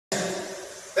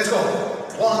Let's go.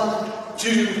 1,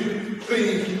 2,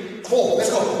 3, 4. Let's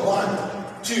go.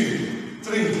 1, 2,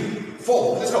 3,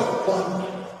 4. Let's go.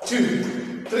 1,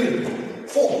 2, 3,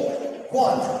 4.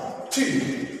 1, 2,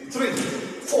 3,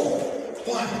 4.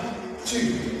 1, 2,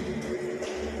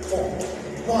 4.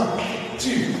 1,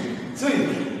 2, 3,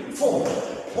 4.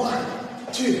 1,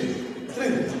 2, 3,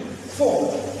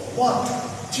 4. 1,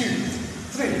 2,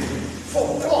 3,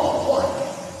 4. Come on. 1,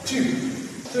 2,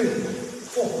 3,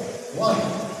 4. 1,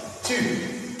 2,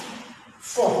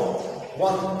 4.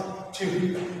 1,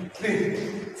 2, 3,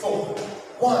 4.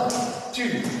 1,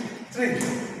 2, 3,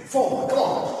 4. Come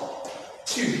on.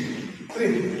 2,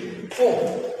 3, 4.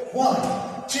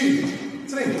 1, 2,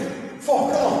 3,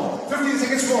 4. Come on. 15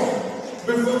 seconds more.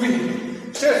 Before we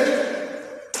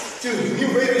shift to new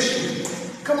variation.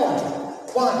 Come on.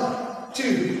 1,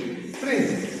 2, 3,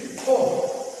 4.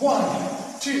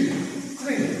 1, 2,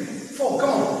 3, 4. Come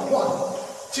on. 1,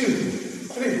 2,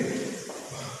 3.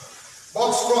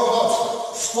 Box, squat, box.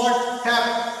 Squat, tap,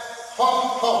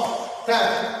 hop, hop, tap,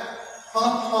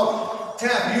 hop, hop,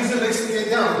 tap. Use the legs to get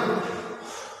down.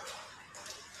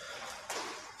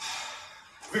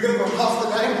 We're going to go half the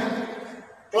time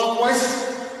clockwise,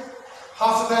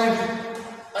 half the time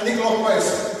anti-clockwise.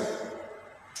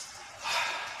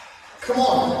 Come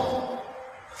on.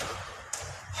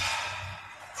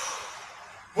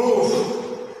 Move.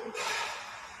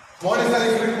 Modify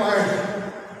if required.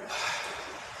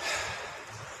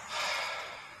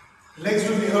 Legs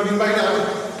will be hurting by now.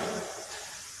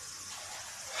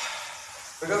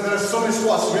 Because there are so many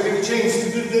squats, we're going to change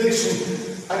the direction.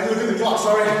 I didn't look at the clock,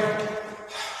 sorry.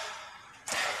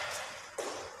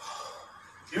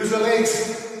 Use the legs,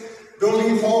 don't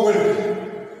lean forward.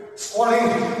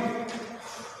 Squatting.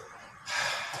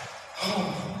 Oh,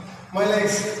 my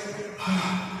legs.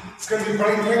 It's going to be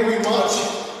brain when we march.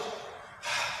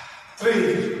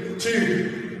 3,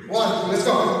 2, 1, let's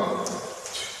go.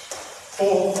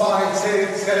 4, 5,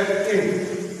 6, 7,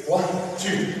 8. 1,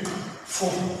 2,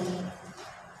 4,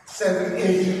 7,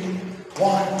 8.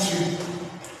 1, 2,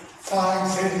 5,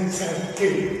 6, 7,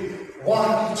 8.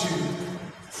 1, 2,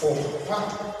 4,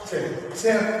 5, 6,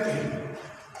 7, 8.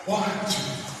 1, 2,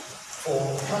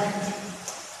 4,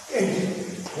 5, 8.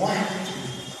 1, 2,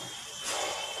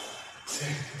 4, 6,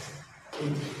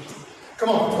 8. Come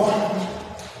on. 1,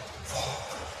 4,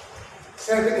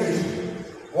 7, 8.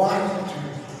 1, 2,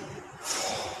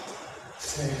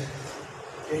 6,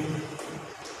 8,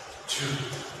 2,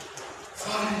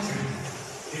 5,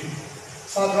 8.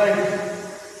 Start right.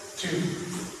 2,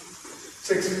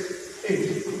 6,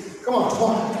 8. Come on.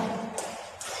 1,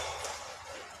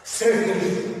 7,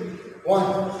 8.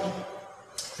 1,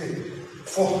 3,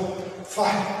 4,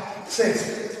 5, 6,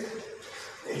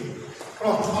 8. Come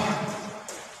on. 1,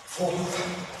 4.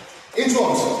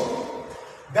 Inchworms.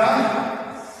 Down.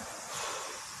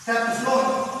 Tap the floor.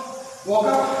 Walk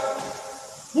up.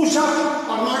 Push up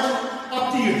or not, up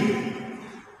to you.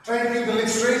 Try to keep the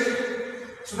legs straight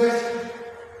so that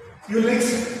your legs,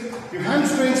 your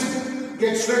hamstrings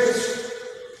get stretched.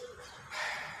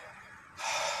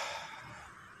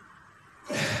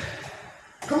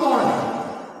 Come on.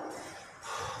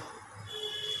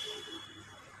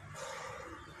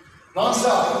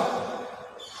 Non-stop.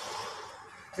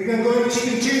 We're going to go into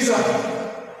chicken chaser.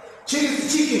 Chase the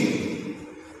chicken.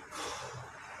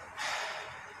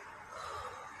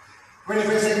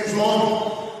 25 seconds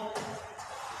more.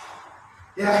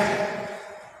 Yeah.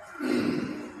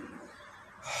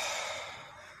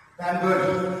 Damn good.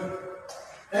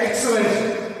 Excellent.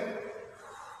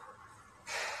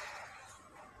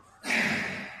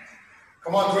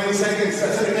 Come on, 20 seconds.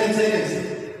 That's it, 10 seconds.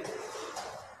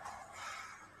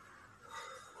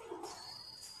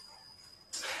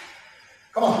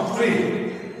 Come on,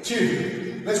 3,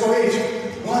 2, let's go 8.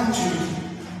 1, 2,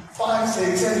 5,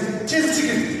 6, 7. Chase the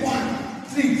chicken. 1,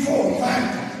 3, 4,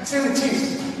 5, 7,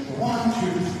 chase. 1,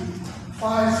 2,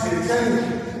 5, 6, 7.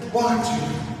 1, 2,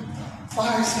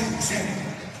 5, 6, 7.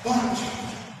 1, 2,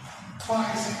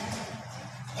 5, 6.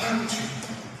 1, 2,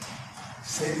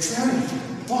 6, 7.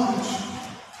 1, 2,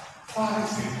 5,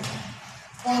 6.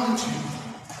 1, 2,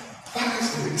 5,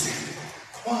 6, 7.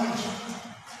 1, 2,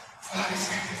 5,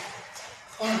 6.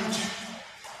 1, 2,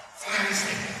 5,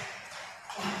 6.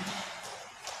 1,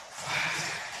 2, 5,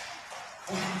 6.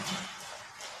 1, 2,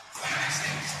 5,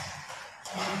 6.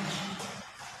 1, 2,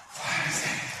 5,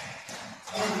 6.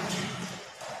 1, 2,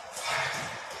 5.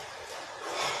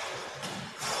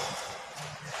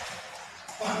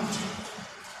 1, 2.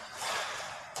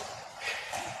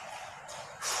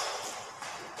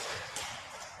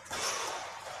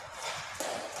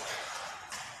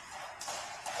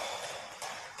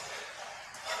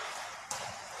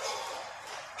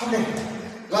 Okay,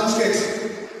 lunge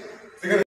kicks.